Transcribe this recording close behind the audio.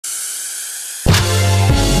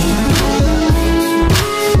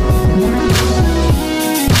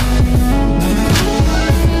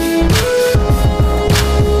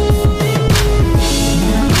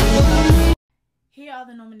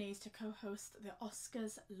co-host the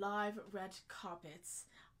Oscars live red carpets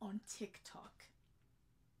on TikTok.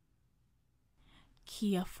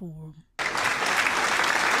 Kia Forum.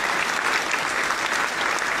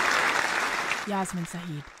 Yasmin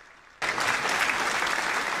Saeed.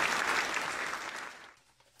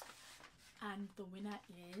 And the winner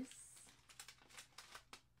is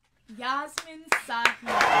Yasmin Saeed.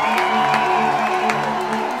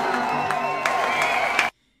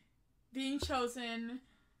 Being chosen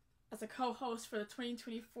as a co-host for the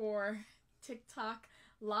 2024 TikTok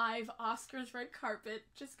live Oscars red carpet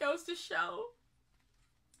just goes to show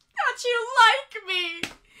that you like me.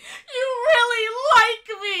 You really like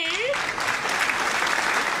me.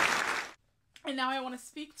 And now I want to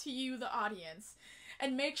speak to you, the audience.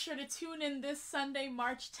 And make sure to tune in this Sunday,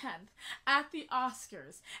 March 10th at the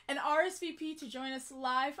Oscars and RSVP to join us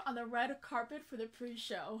live on the red carpet for the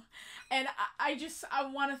pre-show. And I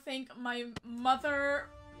want to thank my mother.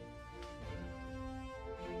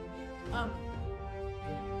 I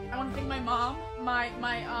want to thank my mom, my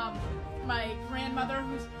grandmother,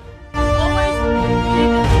 who's always